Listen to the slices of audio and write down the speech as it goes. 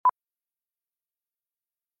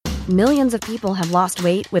Millions of people have lost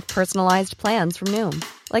weight with personalized plans from Noom.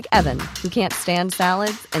 Like Evan, who can't stand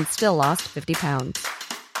salads and still lost 50 pounds.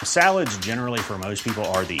 Salads generally for most people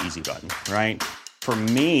are the easy button, right? For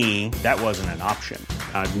me, that wasn't an option.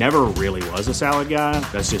 I never really was a salad guy.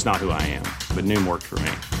 That's just not who I am. But Noom worked for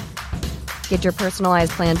me. Get your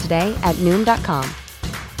personalized plan today at Noom.com.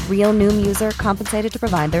 Real Noom user compensated to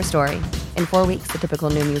provide their story. In 4 weeks, the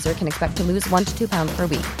typical Noom user can expect to lose 1 to 2 pounds per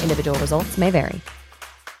week. Individual results may vary.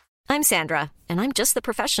 I'm Sandra, and I'm just the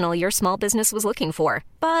professional your small business was looking for.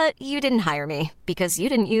 But you didn't hire me because you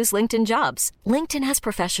didn't use LinkedIn Jobs. LinkedIn has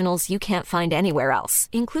professionals you can't find anywhere else,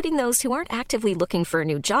 including those who aren't actively looking for a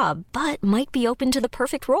new job, but might be open to the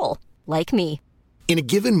perfect role, like me. In a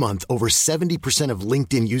given month, over 70% of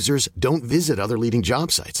LinkedIn users don't visit other leading job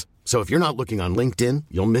sites. So if you're not looking on LinkedIn,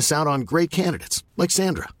 you'll miss out on great candidates like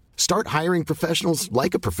Sandra. Start hiring professionals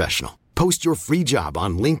like a professional. Post your free job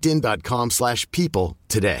on linkedin.com/people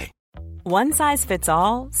today. One size fits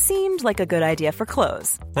all seemed like a good idea for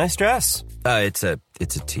clothes. Nice dress. It's a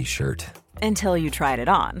t-shirt. Until you tried it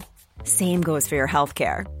on. Same goes for your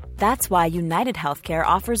healthcare. That's why United Healthcare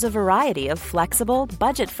offers a variety of flexible,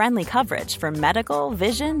 budget-friendly coverage for medical,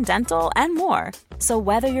 vision, dental, and more. So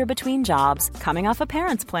whether you're between jobs, coming off a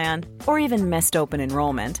parent's plan, or even missed open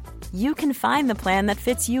enrollment, you can find the plan that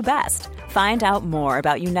fits you best. Find out more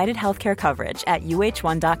about United Healthcare coverage at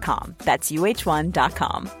uh1.com. That's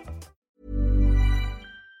uh1.com.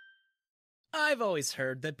 I've always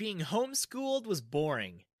heard that being homeschooled was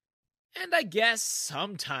boring. And I guess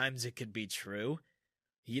sometimes it could be true.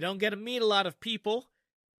 You don't get to meet a lot of people.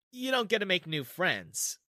 You don't get to make new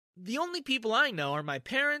friends. The only people I know are my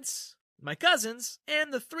parents, my cousins,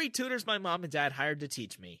 and the 3 tutors my mom and dad hired to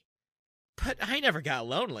teach me. But I never got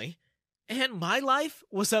lonely. And my life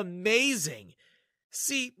was amazing.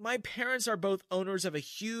 See, my parents are both owners of a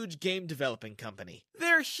huge game developing company.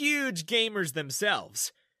 They're huge gamers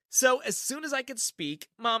themselves. So as soon as I could speak,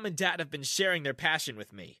 Mom and Dad have been sharing their passion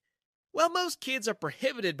with me. While most kids are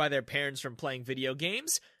prohibited by their parents from playing video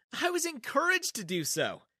games, I was encouraged to do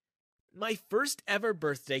so. My first ever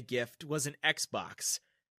birthday gift was an Xbox.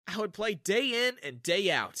 I would play day in and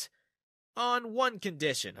day out. On one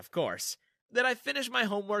condition, of course, that I finish my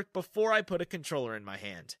homework before I put a controller in my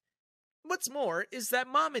hand. What's more is that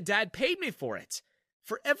Mom and Dad paid me for it.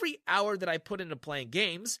 For every hour that I put into playing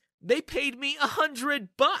games, they paid me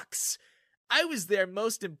 $100. I was their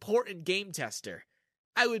most important game tester.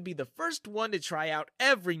 I would be the first one to try out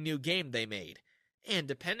every new game they made. And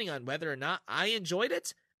depending on whether or not I enjoyed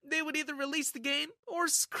it, they would either release the game or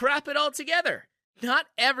scrap it altogether. Not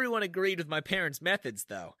everyone agreed with my parents' methods,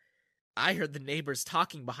 though. I heard the neighbors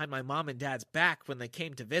talking behind my mom and dad's back when they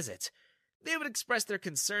came to visit. They would express their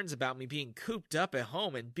concerns about me being cooped up at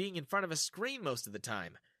home and being in front of a screen most of the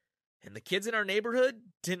time. And the kids in our neighborhood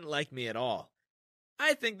didn't like me at all.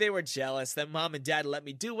 I think they were jealous that Mom and Dad let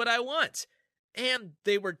me do what I want. And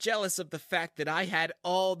they were jealous of the fact that I had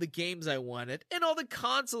all the games I wanted and all the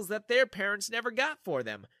consoles that their parents never got for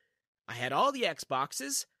them. I had all the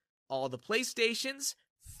Xboxes, all the PlayStations,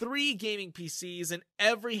 3 gaming PCs, and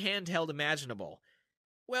every handheld imaginable.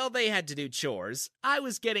 Well, they had to do chores. I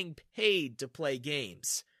was getting paid to play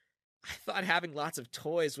games. I thought having lots of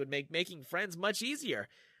toys would make making friends much easier.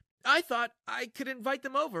 I thought I could invite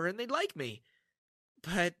them over and they'd like me.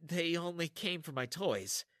 But they only came for my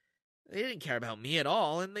toys. They didn't care about me at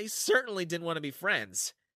all, and they certainly didn't want to be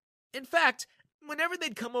friends. In fact, whenever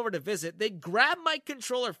they'd come over to visit, they'd grab my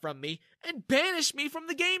controller from me and banish me from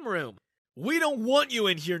the game room. "We don't want you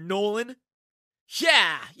in here, Nolan."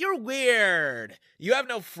 "Yeah, you're weird. You have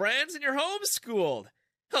no friends and you're homeschooled.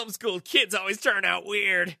 Homeschooled kids always turn out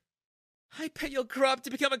weird. I bet you'll grow up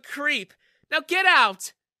to become a creep. Now get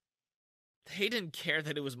out." They didn't care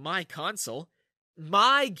that it was my console,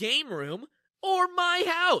 my game room, or my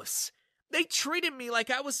house. They treated me like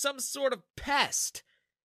I was some sort of pest.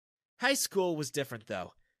 High school was different,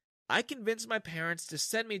 though. I convinced my parents to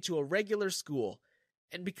send me to a regular school,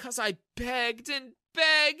 and because I begged and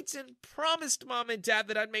promised Mom and Dad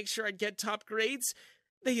that I'd make sure I'd get top grades,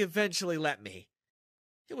 they eventually let me.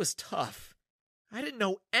 It was tough. I didn't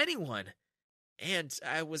know anyone, and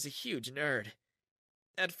I was a huge nerd.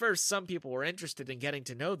 At first, some people were interested in getting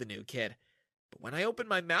to know the new kid, but when I opened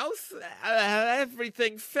my mouth,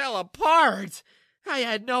 everything fell apart. I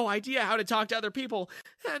had no idea how to talk to other people,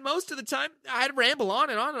 and most of the time, I'd ramble on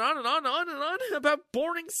and on and on and on and on and on about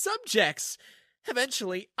boring subjects.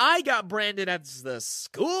 Eventually, I got branded as the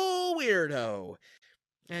school weirdo,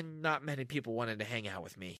 and not many people wanted to hang out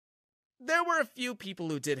with me. There were a few people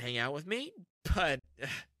who did hang out with me, but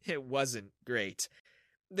it wasn't great.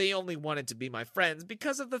 They only wanted to be my friends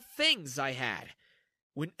because of the things I had.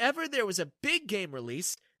 Whenever there was a big game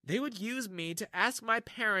release, they would use me to ask my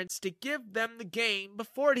parents to give them the game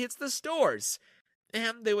before it hits the stores.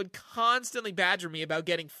 And they would constantly badger me about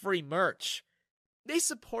getting free merch. They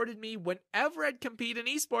supported me whenever I'd compete in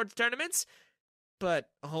esports tournaments, but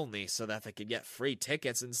only so that they could get free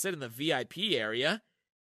tickets and sit in the VIP area.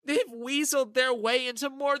 They've weaseled their way into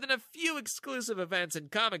more than a few exclusive events and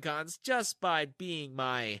Comic-Cons just by being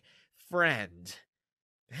my friend.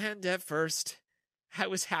 And at first, I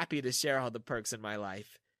was happy to share all the perks in my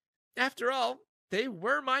life. After all, they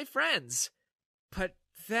were my friends. But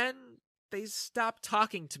then they stopped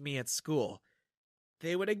talking to me at school.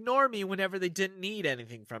 They would ignore me whenever they didn't need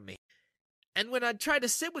anything from me. And when I'd try to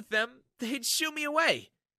sit with them, they'd shoo me away.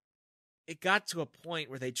 It got to a point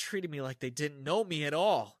where they treated me like they didn't know me at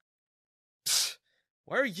all.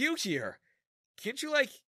 Why are you here? Can't you,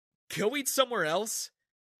 go eat somewhere else?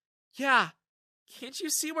 Yeah, can't you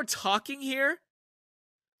see we're talking here?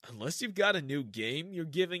 Unless you've got a new game you're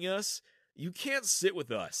giving us, you can't sit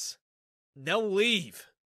with us. Now leave.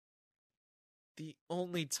 The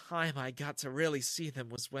only time I got to really see them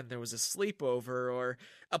was when there was a sleepover or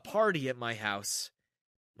a party at my house.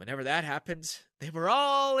 Whenever that happened, they were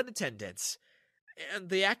all in attendance, and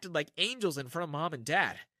they acted like angels in front of Mom and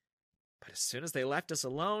Dad. But as soon as they left us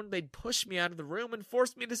alone, they'd push me out of the room and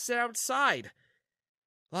force me to sit outside.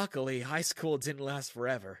 Luckily, high school didn't last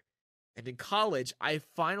forever, and in college, I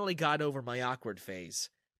finally got over my awkward phase.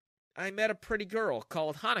 I met a pretty girl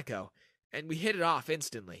called Hanako, and we hit it off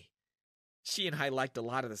instantly. She and I liked a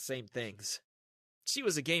lot of the same things. She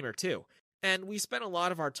was a gamer too, and we spent a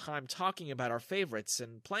lot of our time talking about our favorites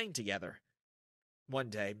and playing together. One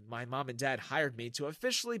day, my mom and dad hired me to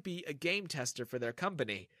officially be a game tester for their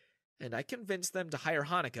company, and I convinced them to hire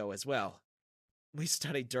Hanako as well. We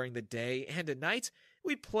studied during the day, and at night,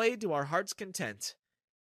 we played to our heart's content.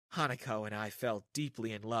 Hanako and I fell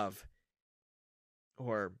deeply in love.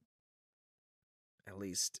 Or, at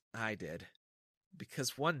least, I did.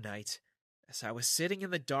 Because one night, as I was sitting in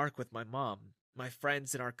the dark with my mom, my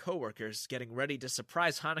friends, and our coworkers getting ready to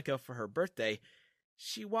surprise Hanako for her birthday,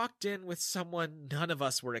 she walked in with someone none of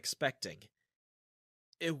us were expecting.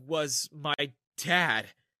 It was my dad.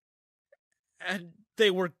 And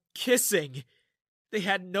they were kissing. They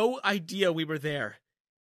had no idea we were there.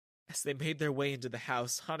 As they made their way into the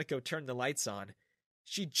house, Hanako turned the lights on.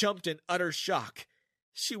 She jumped in utter shock.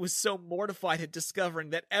 She was so mortified at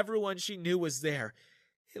discovering that everyone she knew was there.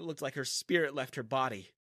 It looked like her spirit left her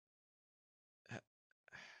body.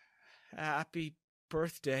 Happy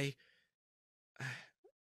birthday.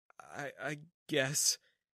 I guess.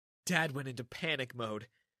 Dad went into panic mode.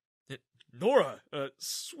 Nora,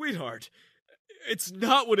 sweetheart, it's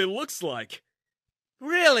not what it looks like.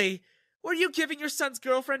 Really? Were you giving your son's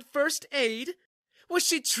girlfriend first aid? Was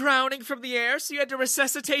she drowning from the air so you had to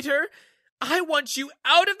resuscitate her? I want you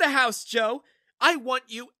out of the house, Joe. I want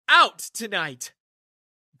you out tonight.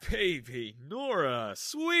 Baby, Nora,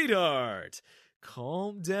 sweetheart,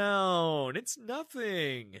 calm down. It's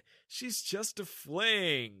nothing. She's just a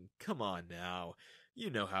fling. Come on now. You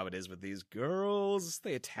know how it is with these girls.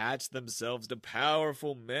 They attach themselves to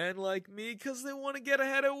powerful men like me because they want to get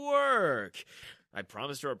ahead at work. I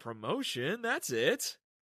promised her a promotion, that's it.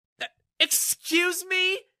 Excuse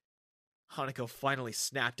me? Hanako finally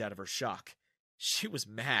snapped out of her shock. She was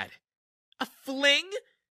mad. A fling?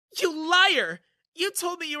 You liar! You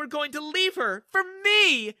told me you were going to leave her, for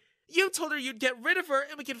me! You told her you'd get rid of her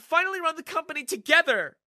and we could finally run the company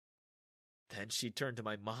together! Then she turned to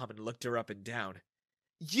my mom and looked her up and down.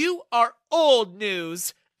 You are old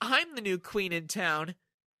news! I'm the new queen in town.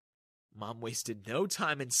 Mom wasted no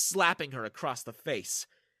time in slapping her across the face.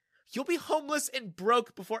 You'll be homeless and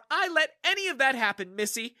broke before I let any of that happen,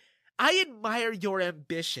 Missy. I admire your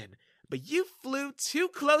ambition, but you flew too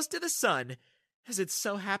close to the sun. As it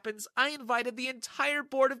so happens, I invited the entire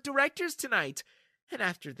board of directors tonight, and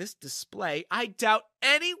after this display, I doubt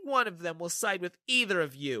any one of them will side with either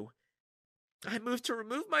of you. I move to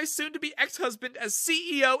remove my soon-to-be ex-husband as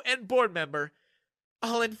CEO and board member.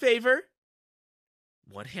 All in favor?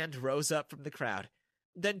 One hand rose up from the crowd,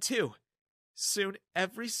 then two. Soon,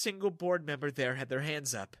 every single board member there had their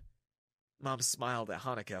hands up. Mom smiled at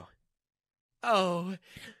Hanako. Oh,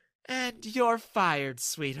 and you're fired,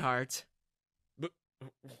 sweetheart. But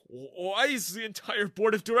why is the entire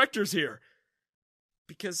board of directors here?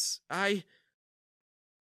 Because I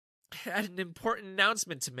had an important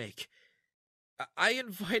announcement to make. I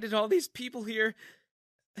invited all these people here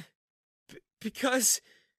because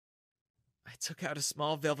I took out a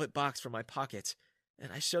small velvet box from my pocket,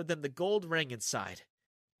 and I showed them the gold ring inside.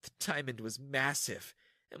 The diamond was massive,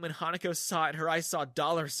 and when Hanako saw it, her eyes saw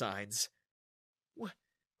dollar signs.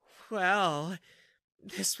 Well,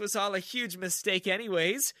 this was all a huge mistake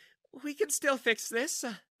anyways. We can still fix this,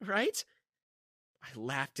 right? I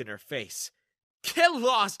laughed in her face. Get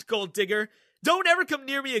lost, Gold Digger! Don't ever come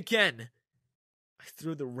near me again! I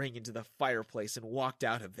threw the ring into the fireplace and walked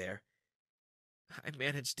out of there. I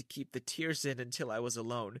managed to keep the tears in until I was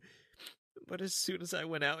alone, but as soon as I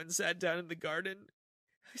went out and sat down in the garden,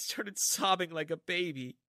 I started sobbing like a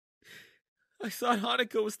baby. I thought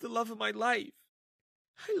Hanako was the love of my life.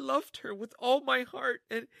 I loved her with all my heart,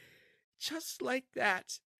 and just like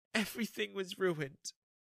that, everything was ruined.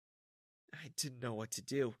 I didn't know what to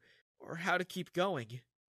do, or how to keep going.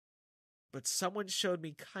 But someone showed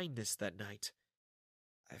me kindness that night.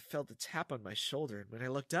 I felt a tap on my shoulder, and when I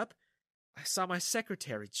looked up, I saw my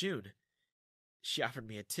secretary, June. She offered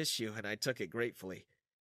me a tissue, and I took it gratefully.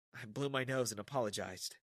 I blew my nose and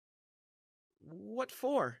apologized. What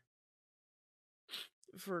for?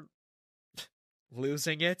 For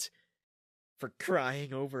losing it? For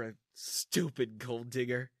crying over a stupid gold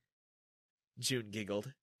digger? June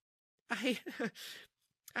giggled.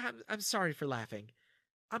 I'm sorry for laughing.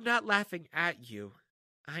 I'm not laughing at you.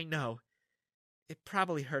 I know. It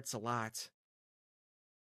probably hurts a lot.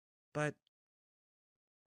 But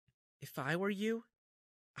if I were you,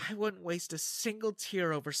 I wouldn't waste a single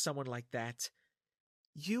tear over someone like that.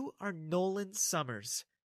 You are Nolan Summers.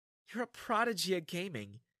 You're a prodigy at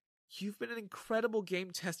gaming. You've been an incredible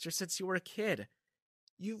game tester since you were a kid.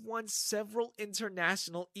 You've won several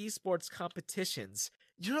international esports competitions.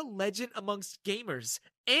 You're a legend amongst gamers.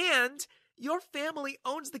 And your family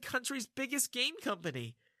owns the country's biggest game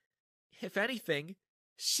company. If anything,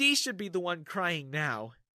 she should be the one crying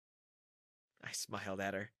now. I smiled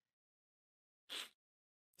at her.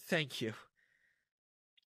 Thank you.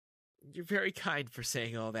 You're very kind for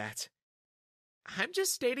saying all that. I'm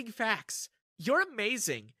just stating facts. You're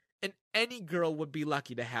amazing, and any girl would be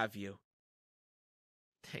lucky to have you.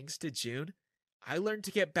 Thanks to June, I learned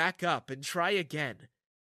to get back up and try again.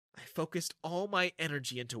 I focused all my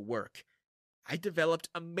energy into work. I developed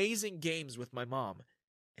amazing games with my mom,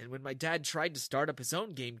 and when my dad tried to start up his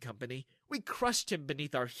own game company, we crushed him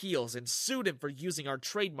beneath our heels and sued him for using our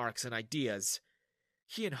trademarks and ideas.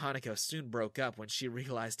 He and Hanako soon broke up when she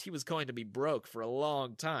realized he was going to be broke for a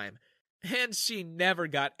long time, and she never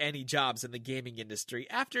got any jobs in the gaming industry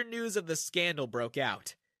after news of the scandal broke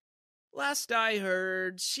out. Last I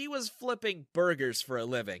heard, she was flipping burgers for a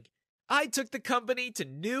living. I took the company to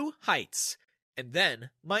new heights, and then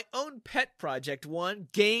my own pet project won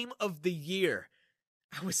Game of the Year.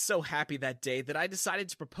 I was so happy that day that I decided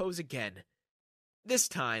to propose again. This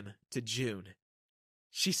time to June.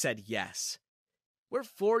 She said yes. We're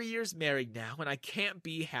 4 years married now, and I can't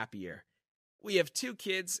be happier. We have 2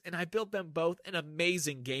 kids, and I built them both an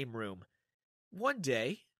amazing game room. One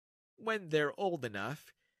day, when they're old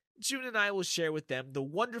enough, June and I will share with them the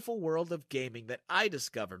wonderful world of gaming that I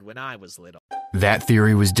discovered when I was little. That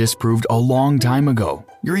theory was disproved a long time ago.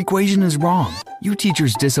 Your equation is wrong. You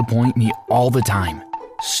teachers disappoint me all the time.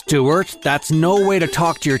 Stuart, that's no way to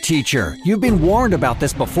talk to your teacher. You've been warned about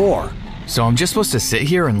this before. So I'm just supposed to sit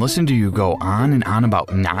here and listen to you go on and on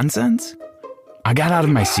about nonsense? I got out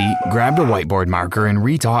of my seat, grabbed a whiteboard marker, and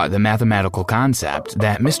retaught the mathematical concept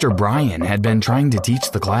that Mr. Bryan had been trying to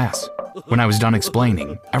teach the class. When I was done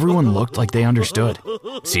explaining, everyone looked like they understood.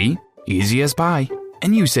 See? Easy as pie.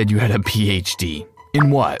 And you said you had a PhD.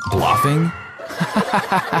 In what? Bluffing?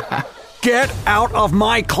 Get out of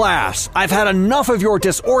my class! I've had enough of your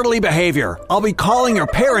disorderly behavior. I'll be calling your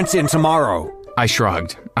parents in tomorrow. I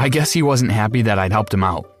shrugged. I guess he wasn't happy that I'd helped him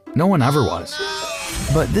out. No one ever was.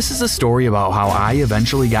 But this is a story about how I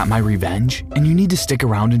eventually got my revenge, and you need to stick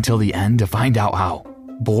around until the end to find out how.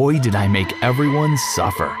 Boy, did I make everyone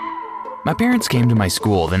suffer. My parents came to my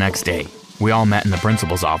school the next day. We all met in the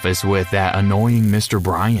principal's office with that annoying Mr.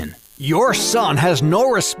 Bryan. Your son has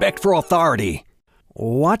no respect for authority.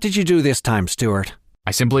 What did you do this time, Stuart?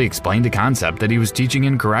 I simply explained a concept that he was teaching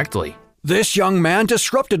incorrectly. This young man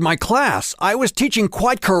disrupted my class. I was teaching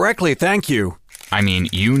quite correctly, thank you. I mean,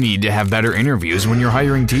 you need to have better interviews when you're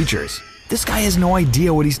hiring teachers. This guy has no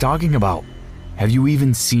idea what he's talking about. Have you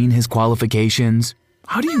even seen his qualifications?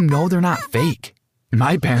 How do you know they're not fake?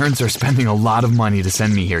 My parents are spending a lot of money to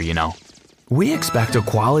send me here, you know. We expect a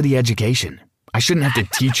quality education. I shouldn't have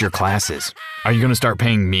to teach your classes. Are you going to start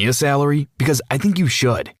paying me a salary? Because I think you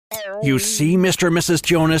should. You see, Mr. and Mrs.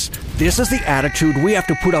 Jonas, this is the attitude we have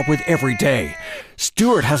to put up with every day.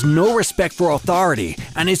 Stuart has no respect for authority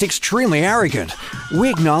and is extremely arrogant. We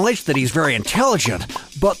acknowledge that he's very intelligent,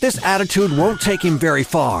 but this attitude won't take him very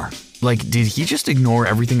far. Like, did he just ignore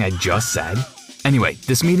everything I just said? Anyway,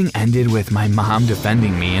 this meeting ended with my mom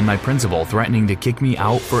defending me and my principal threatening to kick me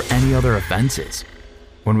out for any other offenses.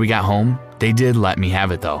 When we got home, they did let me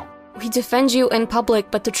have it though. We defend you in public,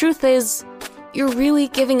 but the truth is, you're really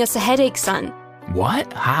giving us a headache, son.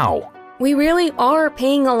 What? How? We really are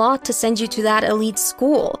paying a lot to send you to that elite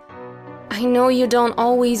school. I know you don't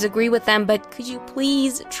always agree with them, but could you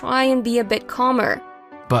please try and be a bit calmer?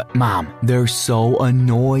 But Mom, they're so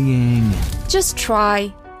annoying. Just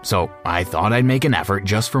try. So I thought I'd make an effort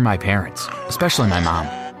just for my parents, especially my mom.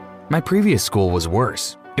 My previous school was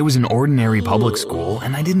worse. It was an ordinary public school,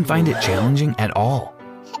 and I didn't find it challenging at all.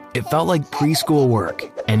 It felt like preschool work,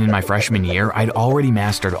 and in my freshman year, I'd already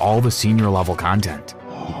mastered all the senior level content.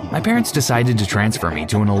 My parents decided to transfer me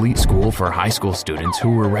to an elite school for high school students who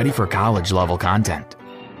were ready for college level content.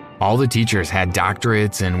 All the teachers had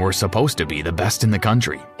doctorates and were supposed to be the best in the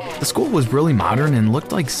country. The school was really modern and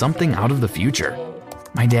looked like something out of the future.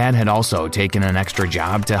 My dad had also taken an extra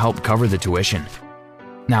job to help cover the tuition.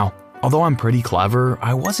 Now, although I'm pretty clever,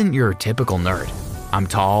 I wasn't your typical nerd. I'm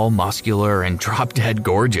tall, muscular, and drop-dead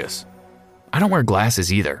gorgeous. I don't wear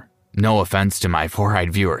glasses either. No offense to my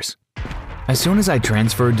four-eyed viewers. As soon as I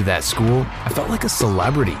transferred to that school, I felt like a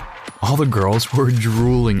celebrity. All the girls were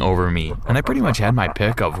drooling over me, and I pretty much had my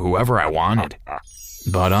pick of whoever I wanted.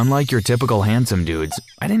 But unlike your typical handsome dudes,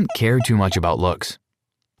 I didn't care too much about looks.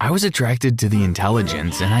 I was attracted to the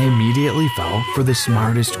intelligence, and I immediately fell for the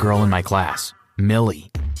smartest girl in my class,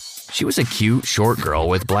 Millie. She was a cute, short girl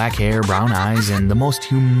with black hair, brown eyes, and the most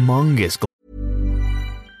humongous.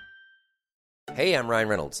 Hey, I'm Ryan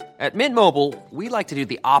Reynolds. At Mint Mobile, we like to do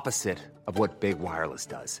the opposite of what Big Wireless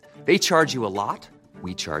does. They charge you a lot,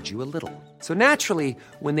 we charge you a little. So naturally,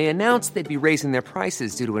 when they announced they'd be raising their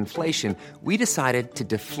prices due to inflation, we decided to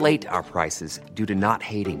deflate our prices due to not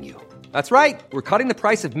hating you. That's right. We're cutting the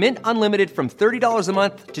price of Mint Unlimited from $30 a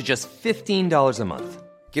month to just $15 a month.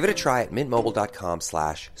 Give it a try at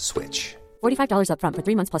mintmobile.com/switch. $45 up front for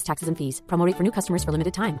 3 months plus taxes and fees. Promo rate for new customers for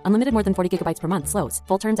limited time. Unlimited more than 40 gigabytes per month. Slows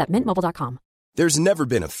full terms at mintmobile.com. There's never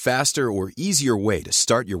been a faster or easier way to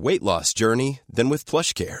start your weight loss journey than with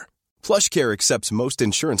PlushCare. PlushCare accepts most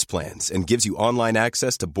insurance plans and gives you online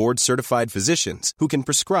access to board-certified physicians who can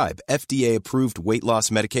prescribe FDA-approved weight loss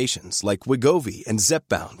medications like Wegovy and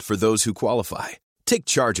Zepbound for those who qualify. Take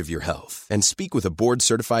charge of your health and speak with a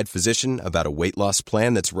board-certified physician about a weight loss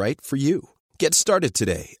plan that's right for you. Get started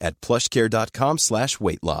today at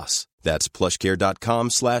plushcare.com/weight-loss. That's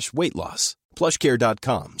plushcare.com/weight-loss.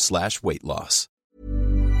 plushcare.com/weight-loss.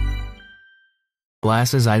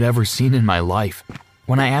 Glasses I'd ever seen in my life.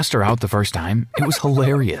 When I asked her out the first time, it was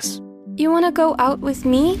hilarious. You want to go out with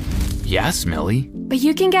me? Yes, Millie. But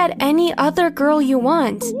you can get any other girl you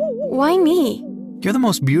want. Why me? You're the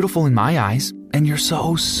most beautiful in my eyes, and you're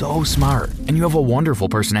so smart, and you have a wonderful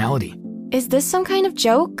personality. Is this some kind of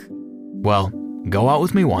joke? Well, go out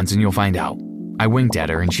with me once and you'll find out. I winked at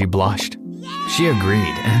her and she blushed. She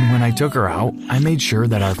agreed, and when I took her out, I made sure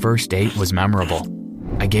that our first date was memorable.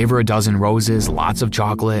 I gave her a dozen roses, lots of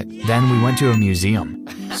chocolate, then we went to a museum.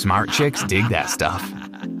 Smart chicks dig that stuff.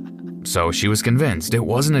 So she was convinced it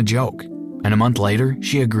wasn't a joke, and a month later,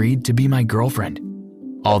 she agreed to be my girlfriend.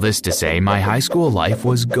 All this to say, my high school life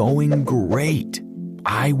was going great.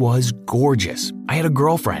 I was gorgeous. I had a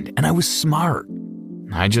girlfriend, and I was smart.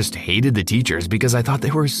 I just hated the teachers because I thought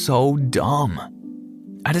they were so dumb.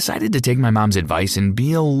 I decided to take my mom's advice and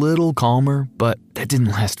be a little calmer, but that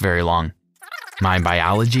didn't last very long. My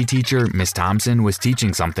biology teacher, Miss Thompson, was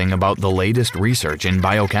teaching something about the latest research in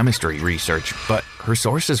biochemistry research, but her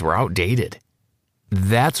sources were outdated.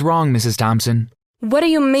 That's wrong, Mrs. Thompson. What do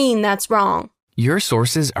you mean that's wrong? Your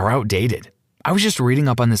sources are outdated. I was just reading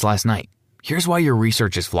up on this last night. Here's why your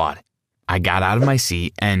research is flawed. I got out of my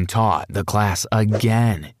seat and taught the class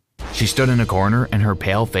again. She stood in a corner and her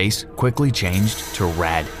pale face quickly changed to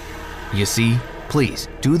red. You see, please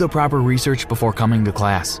do the proper research before coming to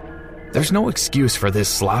class. There's no excuse for this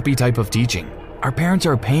sloppy type of teaching. Our parents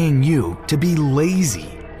are paying you to be lazy.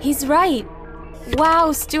 He's right.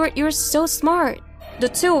 Wow, Stuart, you're so smart. The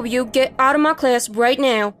two of you get out of my class right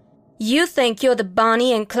now. You think you're the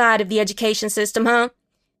Bonnie and Clyde of the education system, huh?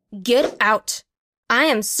 Get out. I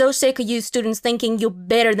am so sick of you students thinking you're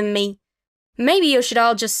better than me. Maybe you should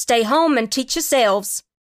all just stay home and teach yourselves.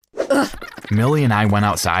 Ugh. Millie and I went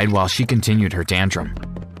outside while she continued her tantrum.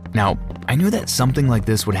 Now, I knew that something like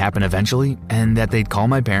this would happen eventually and that they'd call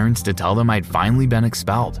my parents to tell them I'd finally been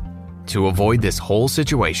expelled. To avoid this whole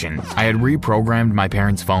situation, I had reprogrammed my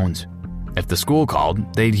parents' phones. If the school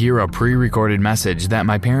called, they'd hear a pre-recorded message that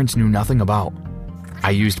my parents knew nothing about.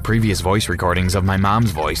 I used previous voice recordings of my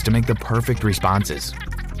mom's voice to make the perfect responses.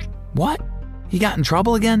 What? He got in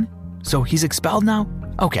trouble again? So he's expelled now?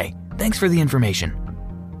 Okay, thanks for the information.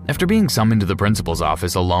 After being summoned to the principal's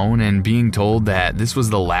office alone and being told that this was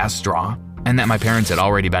the last straw and that my parents had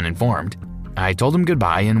already been informed, I told him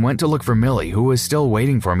goodbye and went to look for Millie, who was still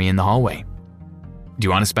waiting for me in the hallway. Do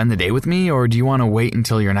you want to spend the day with me, or do you want to wait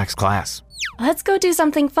until your next class? Let's go do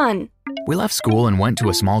something fun. We left school and went to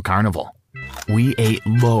a small carnival. We ate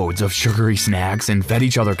loads of sugary snacks and fed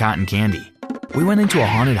each other cotton candy. We went into a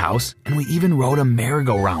haunted house and we even rode a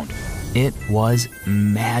merry-go-round. It was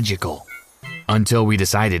magical. Until we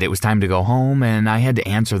decided it was time to go home and I had to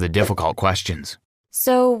answer the difficult questions.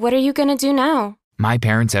 So what are you gonna do now? My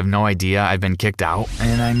parents have no idea I've been kicked out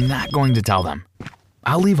and I'm not going to tell them.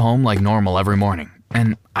 I'll leave home like normal every morning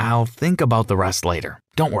and I'll think about the rest later.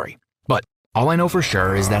 Don't worry. But all I know for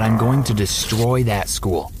sure is that I'm going to destroy that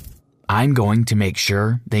school. I'm going to make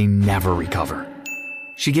sure they never recover.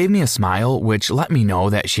 She gave me a smile, which let me know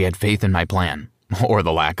that she had faith in my plan, or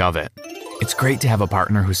the lack of it. It's great to have a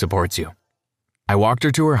partner who supports you. I walked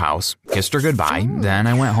her to her house, kissed her goodbye, then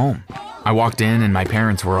I went home. I walked in and my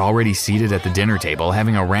parents were already seated at the dinner table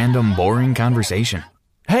having a random, boring conversation.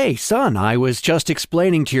 Hey, son, I was just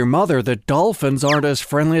explaining to your mother that dolphins aren't as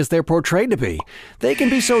friendly as they're portrayed to be. They can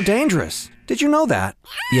be so dangerous. Did you know that?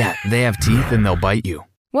 Yeah, they have teeth and they'll bite you.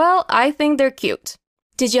 Well, I think they're cute.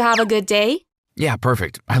 Did you have a good day? Yeah,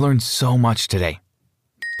 perfect. I learned so much today.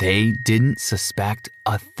 They didn't suspect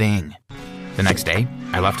a thing. The next day,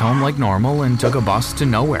 I left home like normal and took a bus to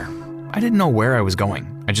nowhere. I didn't know where I was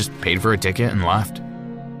going. I just paid for a ticket and left.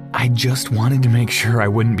 I just wanted to make sure I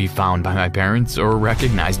wouldn't be found by my parents or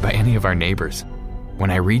recognized by any of our neighbors.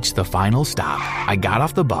 When I reached the final stop, I got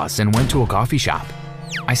off the bus and went to a coffee shop.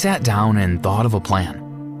 I sat down and thought of a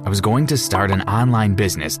plan. I was going to start an online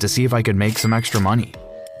business to see if I could make some extra money.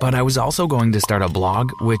 But I was also going to start a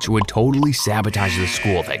blog which would totally sabotage the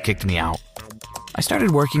school that kicked me out. I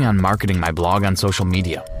started working on marketing my blog on social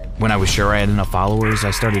media. When I was sure I had enough followers,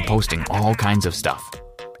 I started posting all kinds of stuff.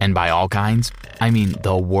 And by all kinds, I mean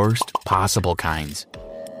the worst possible kinds.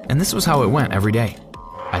 And this was how it went every day.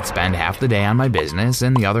 I'd spend half the day on my business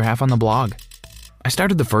and the other half on the blog. I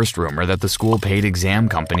started the first rumor that the school paid exam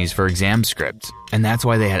companies for exam scripts, and that's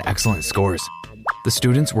why they had excellent scores. The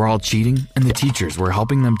students were all cheating, and the teachers were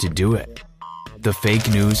helping them to do it. The fake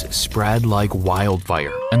news spread like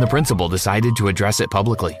wildfire, and the principal decided to address it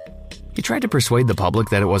publicly. He tried to persuade the public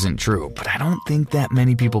that it wasn't true, but I don't think that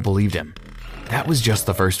many people believed him. That was just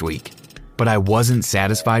the first week. But I wasn't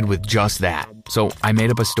satisfied with just that, so I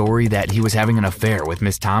made up a story that he was having an affair with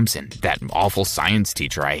Miss Thompson, that awful science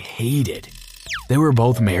teacher I hated. They were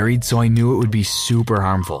both married, so I knew it would be super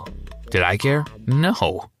harmful. Did I care?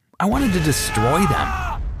 No. I wanted to destroy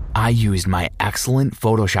them. I used my excellent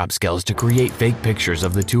Photoshop skills to create fake pictures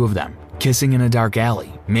of the two of them, kissing in a dark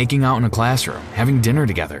alley, making out in a classroom, having dinner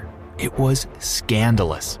together. It was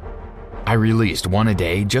scandalous. I released one a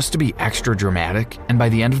day just to be extra dramatic, and by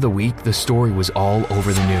the end of the week, the story was all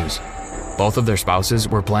over the news. Both of their spouses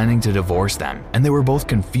were planning to divorce them, and they were both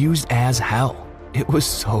confused as hell. It was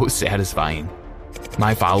so satisfying.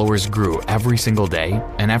 My followers grew every single day,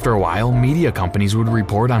 and after a while, media companies would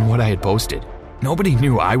report on what I had posted. Nobody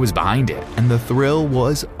knew I was behind it, and the thrill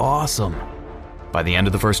was awesome. By the end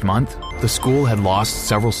of the first month, the school had lost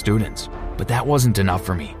several students, but that wasn't enough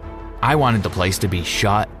for me. I wanted the place to be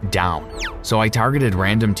shut down, so I targeted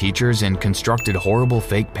random teachers and constructed horrible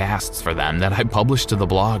fake pasts for them that I published to the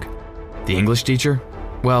blog. The English teacher?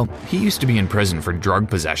 Well, he used to be in prison for drug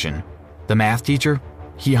possession. The math teacher?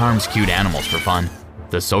 He harms cute animals for fun.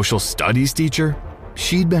 The social studies teacher?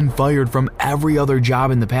 She'd been fired from every other job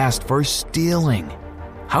in the past for stealing.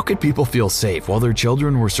 How could people feel safe while their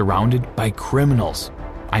children were surrounded by criminals?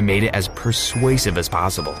 I made it as persuasive as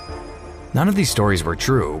possible. None of these stories were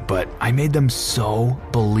true, but I made them so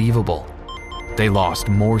believable. They lost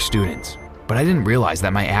more students, but I didn't realize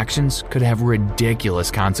that my actions could have ridiculous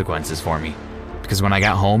consequences for me. Because when I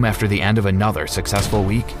got home after the end of another successful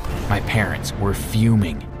week, my parents were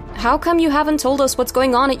fuming. How come you haven't told us what's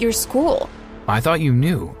going on at your school? I thought you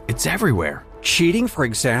knew. It's everywhere. Cheating for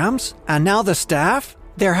exams? And now the staff?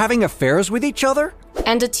 They're having affairs with each other?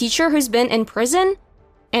 And a teacher who's been in prison?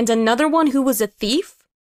 And another one who was a thief?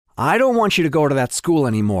 I don't want you to go to that school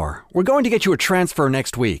anymore. We're going to get you a transfer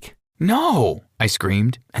next week. No, I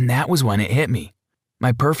screamed, and that was when it hit me.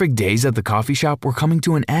 My perfect days at the coffee shop were coming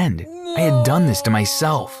to an end. I had done this to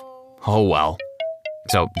myself. Oh well.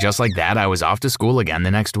 So just like that, I was off to school again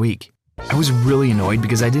the next week. I was really annoyed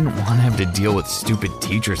because I didn't want to have to deal with stupid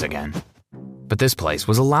teachers again. But this place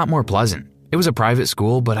was a lot more pleasant. It was a private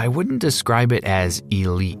school, but I wouldn't describe it as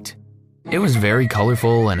elite. It was very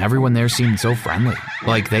colorful and everyone there seemed so friendly,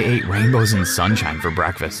 like they ate rainbows and sunshine for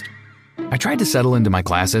breakfast. I tried to settle into my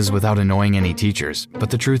classes without annoying any teachers, but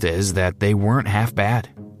the truth is that they weren't half bad.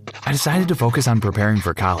 I decided to focus on preparing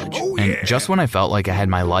for college, and just when I felt like I had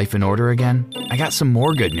my life in order again, I got some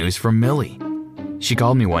more good news from Millie. She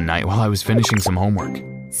called me one night while I was finishing some homework.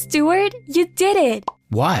 Stuart, you did it!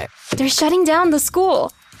 What? They're shutting down the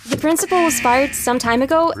school. The principal was fired some time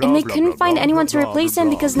ago, and they couldn't find anyone to replace him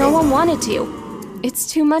because no one wanted to.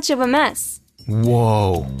 It's too much of a mess.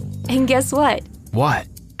 Whoa. And guess what? What?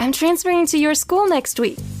 I'm transferring to your school next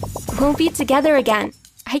week. We'll be together again.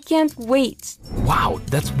 I can't wait. Wow,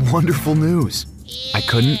 that's wonderful news. I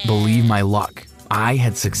couldn't believe my luck. I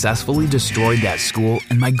had successfully destroyed that school,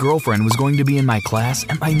 and my girlfriend was going to be in my class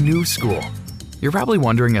at my new school. You're probably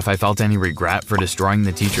wondering if I felt any regret for destroying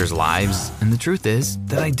the teachers' lives, and the truth is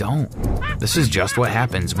that I don't. This is just what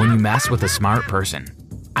happens when you mess with a smart person.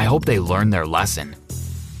 I hope they learn their lesson.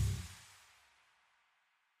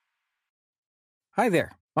 Hi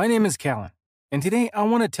there, my name is Callan, and today I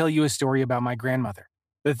want to tell you a story about my grandmother.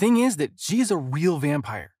 The thing is that she is a real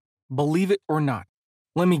vampire, believe it or not.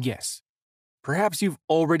 Let me guess. Perhaps you've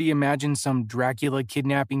already imagined some Dracula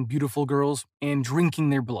kidnapping beautiful girls and drinking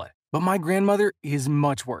their blood. But my grandmother is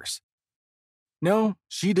much worse. No,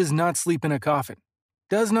 she does not sleep in a coffin,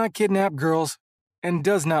 does not kidnap girls, and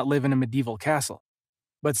does not live in a medieval castle.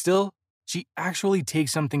 But still, she actually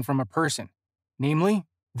takes something from a person, namely,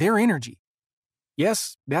 their energy.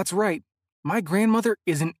 Yes, that's right. My grandmother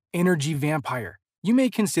is an energy vampire. You may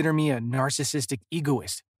consider me a narcissistic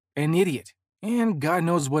egoist, an idiot, and God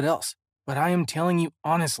knows what else. But I am telling you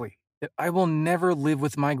honestly that I will never live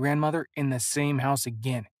with my grandmother in the same house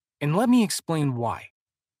again. And let me explain why.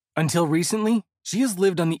 Until recently, she has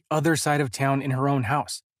lived on the other side of town in her own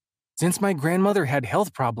house. Since my grandmother had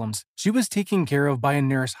health problems, she was taken care of by a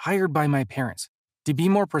nurse hired by my parents. To be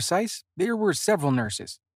more precise, there were several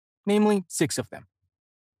nurses, namely 6 of them.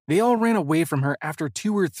 They all ran away from her after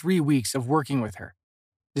 2 or 3 weeks of working with her,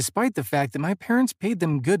 despite the fact that my parents paid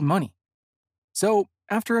them good money. So,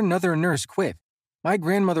 after another nurse quit, my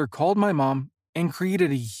grandmother called my mom and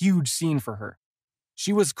created a huge scene for her.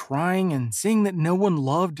 She was crying and saying that no one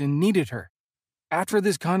loved and needed her. After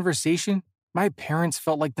this conversation, my parents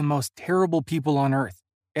felt like the most terrible people on earth,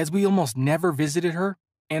 as we almost never visited her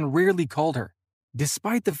and rarely called her,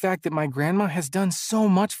 despite the fact that my grandma has done so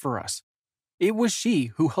much for us. It was she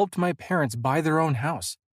who helped my parents buy their own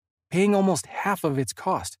house, paying almost half of its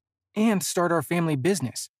cost, and start our family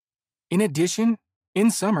business. In addition, in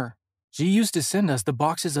summer, she used to send us the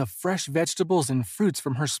boxes of fresh vegetables and fruits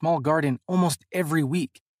from her small garden almost every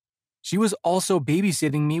week. She was also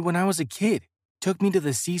babysitting me when I was a kid, took me to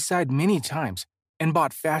the seaside many times, and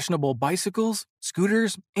bought fashionable bicycles,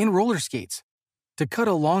 scooters, and roller skates. To cut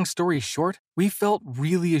a long story short, we felt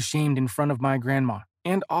really ashamed in front of my grandma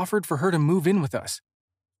and offered for her to move in with us.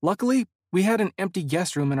 Luckily, we had an empty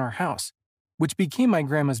guest room in our house, which became my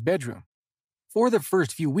grandma's bedroom. For the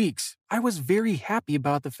first few weeks, I was very happy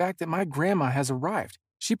about the fact that my grandma has arrived.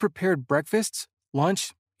 She prepared breakfasts,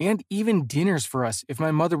 lunch, and even dinners for us if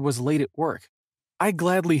my mother was late at work. I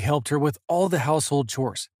gladly helped her with all the household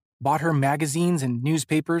chores, bought her magazines and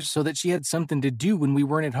newspapers so that she had something to do when we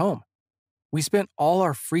weren't at home. We spent all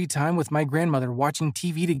our free time with my grandmother watching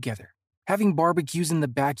TV together, having barbecues in the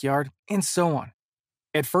backyard, and so on.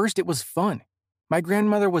 At first, it was fun. My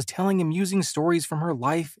grandmother was telling amusing stories from her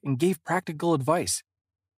life and gave practical advice.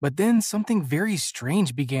 But then something very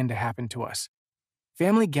strange began to happen to us.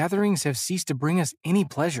 Family gatherings have ceased to bring us any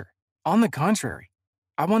pleasure. On the contrary,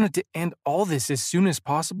 I wanted to end all this as soon as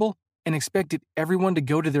possible and expected everyone to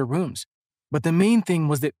go to their rooms. But the main thing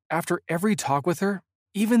was that after every talk with her,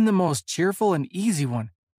 even the most cheerful and easy one,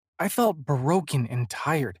 I felt broken and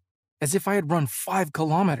tired, as if I had run 5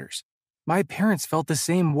 kilometers. My parents felt the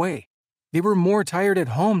same way. They were more tired at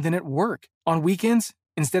home than at work. On weekends,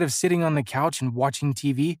 instead of sitting on the couch and watching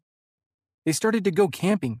TV, they started to go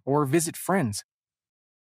camping or visit friends.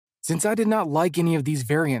 Since I did not like any of these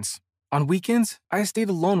variants, on weekends, I stayed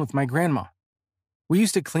alone with my grandma. We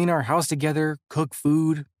used to clean our house together, cook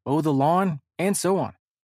food, mow the lawn, and so on.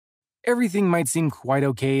 Everything might seem quite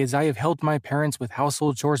okay as I have helped my parents with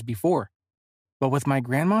household chores before, but with my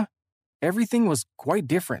grandma, everything was quite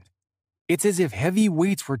different. It's as if heavy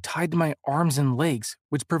weights were tied to my arms and legs,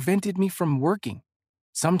 which prevented me from working.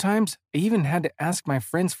 Sometimes, I even had to ask my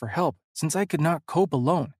friends for help since I could not cope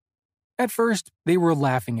alone. At first, they were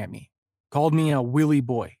laughing at me, called me a willy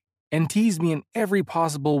boy, and teased me in every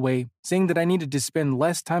possible way, saying that I needed to spend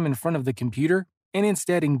less time in front of the computer and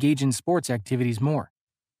instead engage in sports activities more.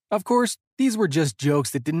 Of course, these were just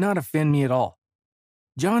jokes that did not offend me at all.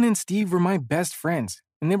 John and Steve were my best friends,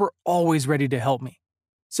 and they were always ready to help me.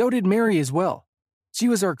 So did Mary as well. She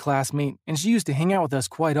was our classmate, and she used to hang out with us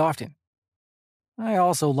quite often. I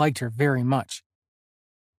also liked her very much.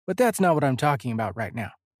 But that's not what I'm talking about right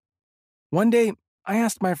now. One day, I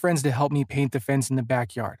asked my friends to help me paint the fence in the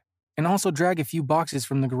backyard, and also drag a few boxes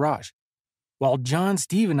from the garage. While John,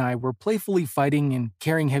 Steve, and I were playfully fighting and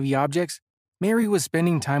carrying heavy objects, Mary was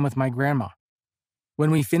spending time with my grandma.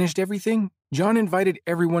 When we finished everything, John invited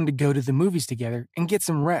everyone to go to the movies together and get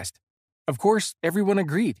some rest. Of course, everyone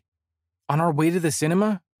agreed. On our way to the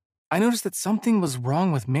cinema, I noticed that something was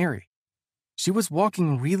wrong with Mary. She was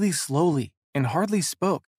walking really slowly and hardly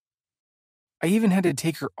spoke. I even had to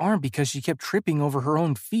take her arm because she kept tripping over her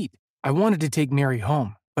own feet. I wanted to take Mary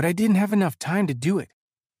home, but I didn't have enough time to do it.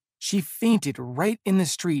 She fainted right in the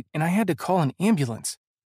street, and I had to call an ambulance.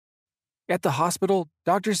 At the hospital,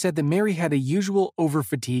 doctors said that Mary had a usual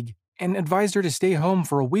overfatigue and advised her to stay home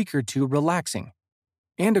for a week or two relaxing.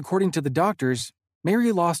 And according to the doctors,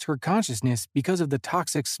 Mary lost her consciousness because of the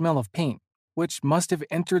toxic smell of paint, which must have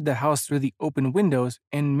entered the house through the open windows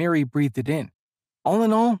and Mary breathed it in. All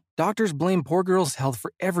in all, doctors blamed poor girl's health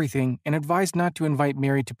for everything and advised not to invite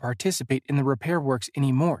Mary to participate in the repair works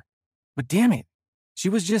anymore. But damn it, she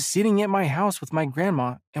was just sitting at my house with my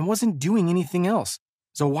grandma and wasn't doing anything else.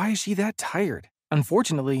 So why is she that tired?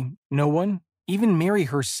 Unfortunately, no one, even Mary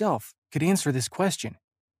herself, could answer this question.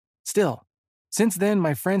 Still, since then,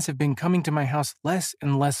 my friends have been coming to my house less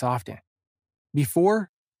and less often.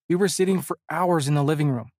 Before, we were sitting for hours in the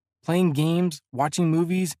living room, playing games, watching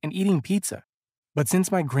movies, and eating pizza. But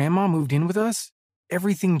since my grandma moved in with us,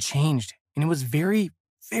 everything changed, and it was very,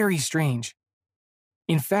 very strange.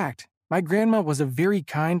 In fact, my grandma was a very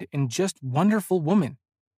kind and just wonderful woman.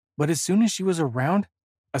 But as soon as she was around,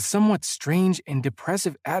 a somewhat strange and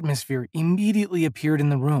depressive atmosphere immediately appeared in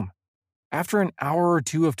the room. After an hour or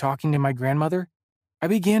two of talking to my grandmother, I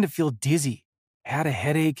began to feel dizzy, had a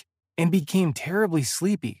headache, and became terribly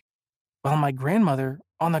sleepy, while my grandmother,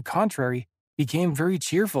 on the contrary, became very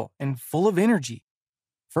cheerful and full of energy.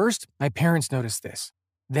 First, my parents noticed this.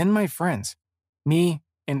 Then my friends, me,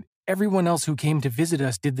 and everyone else who came to visit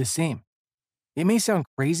us did the same. It may sound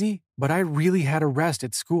crazy, but I really had a rest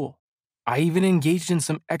at school. I even engaged in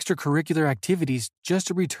some extracurricular activities just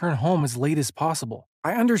to return home as late as possible.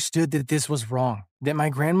 I understood that this was wrong, that my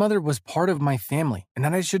grandmother was part of my family, and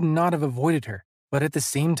that I should not have avoided her. But at the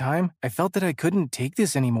same time, I felt that I couldn't take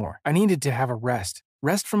this anymore. I needed to have a rest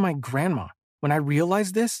from my grandma. When I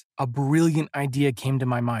realized this, a brilliant idea came to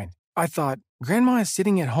my mind. I thought, Grandma is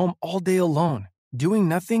sitting at home all day alone, doing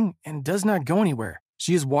nothing and does not go anywhere.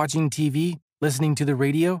 She is watching TV, listening to the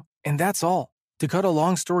radio, and that's all. To cut a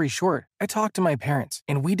long story short, I talked to my parents,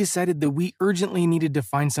 and we decided that we urgently needed to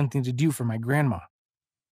find something to do for my grandma.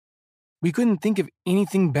 We couldn't think of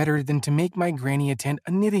anything better than to make my granny attend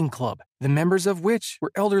a knitting club, the members of which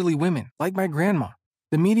were elderly women, like my grandma.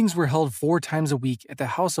 The meetings were held 4 times a week at the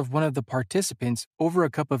house of one of the participants over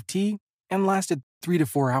a cup of tea and lasted 3 to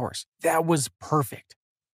 4 hours. That was perfect.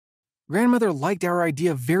 Grandmother liked our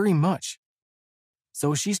idea very much,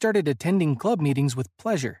 so she started attending club meetings with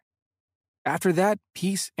pleasure. After that,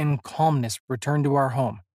 peace and calmness returned to our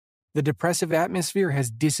home. The depressive atmosphere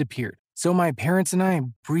has disappeared, so my parents and I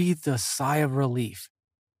breathed a sigh of relief.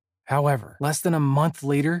 However, less than a month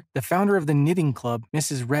later, the founder of the knitting club,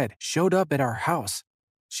 Mrs. Red, showed up at our house.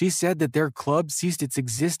 She said that their club ceased its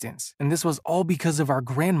existence, and this was all because of our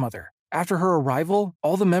grandmother. After her arrival,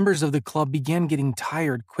 all the members of the club began getting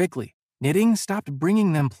tired quickly. Knitting stopped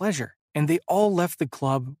bringing them pleasure, and they all left the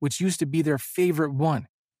club, which used to be their favorite one.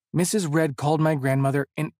 Mrs. Red called my grandmother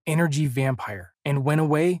an energy vampire and went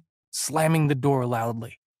away, slamming the door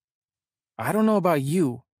loudly. I don't know about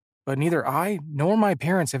you, but neither I nor my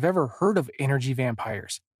parents have ever heard of energy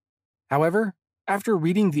vampires. However, after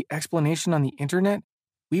reading the explanation on the internet,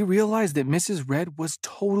 we realized that Mrs. Red was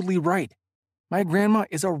totally right. My grandma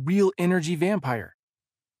is a real energy vampire.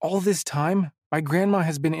 All this time, my grandma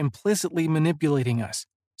has been implicitly manipulating us,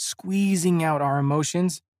 squeezing out our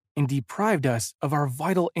emotions, and deprived us of our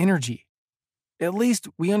vital energy. At least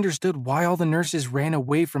we understood why all the nurses ran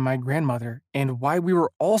away from my grandmother and why we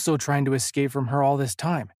were also trying to escape from her all this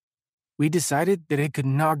time. We decided that it could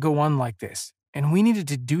not go on like this, and we needed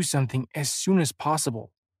to do something as soon as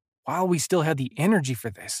possible, while we still had the energy for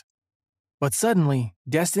this. But suddenly,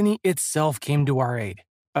 destiny itself came to our aid.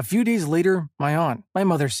 A few days later, my aunt, my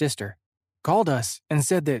mother's sister, called us and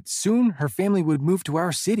said that soon her family would move to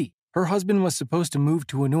our city. Her husband was supposed to move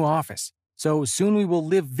to a new office, so soon we will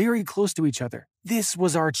live very close to each other. This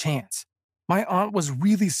was our chance. My aunt was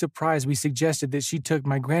really surprised we suggested that she took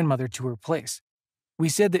my grandmother to her place. We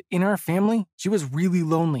said that in our family, she was really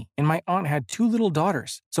lonely, and my aunt had 2 little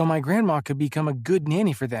daughters, so my grandma could become a good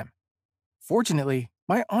nanny for them. Fortunately,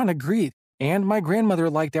 my aunt agreed, and my grandmother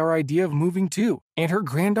liked our idea of moving too, and her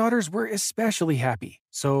granddaughters were especially happy.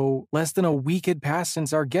 So, less than a week had passed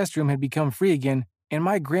since our guest room had become free again, and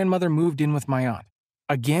my grandmother moved in with my aunt.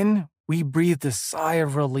 Again, we breathed a sigh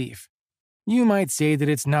of relief. You might say that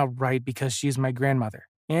it's not right because she's my grandmother,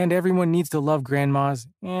 and everyone needs to love grandmas,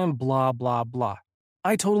 and blah, blah, blah.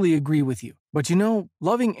 I totally agree with you. But you know,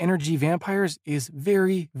 loving energy vampires is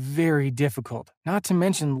very, very difficult, not to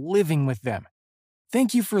mention living with them.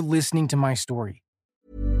 Thank you for listening to my story.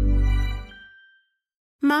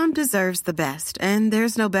 Mom deserves the best, and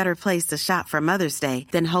there's no better place to shop for Mother's Day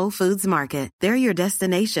than Whole Foods Market. They're your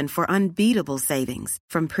destination for unbeatable savings,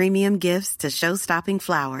 from premium gifts to show-stopping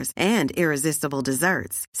flowers and irresistible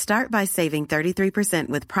desserts. Start by saving 33%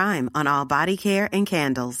 with Prime on all body care and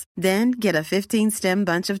candles. Then get a 15-stem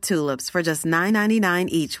bunch of tulips for just $9.99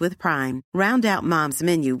 each with Prime. Round out Mom's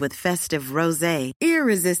menu with festive rosé,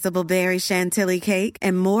 irresistible berry chantilly cake,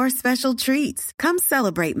 and more special treats. Come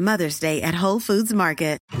celebrate Mother's Day at Whole Foods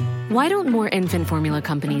Market. Why don't more infant formula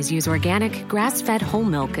companies use organic, grass-fed whole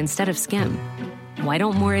milk instead of skim? Why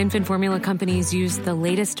don't more infant formula companies use the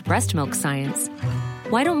latest breast milk science?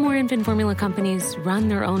 Why don't more infant formula companies run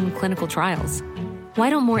their own clinical trials? Why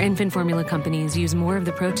don't more infant formula companies use more of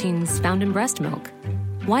the proteins found in breast milk?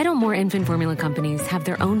 Why don't more infant formula companies have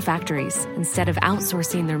their own factories instead of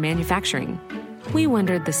outsourcing their manufacturing? We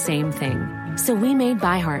wondered the same thing. So we made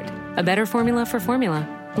ByHeart, a better formula for formula.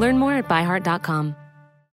 Learn more at byheart.com.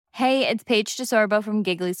 Hey, it's Paige DeSorbo from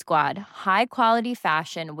Giggly Squad. High quality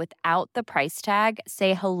fashion without the price tag.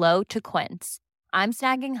 Say hello to Quince. I'm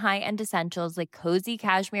snagging high-end essentials like cozy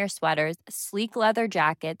cashmere sweaters, sleek leather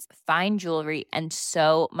jackets, fine jewelry, and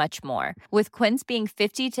so much more. With Quince being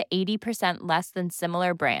 50 to 80% less than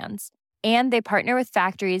similar brands. And they partner with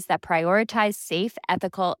factories that prioritize safe,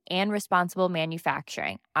 ethical, and responsible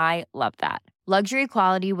manufacturing. I love that. Luxury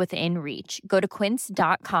quality within reach. Go to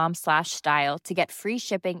quince.com/style to get free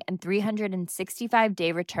shipping and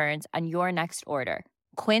 365-day returns on your next order.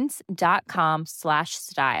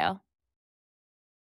 Quince.com/style.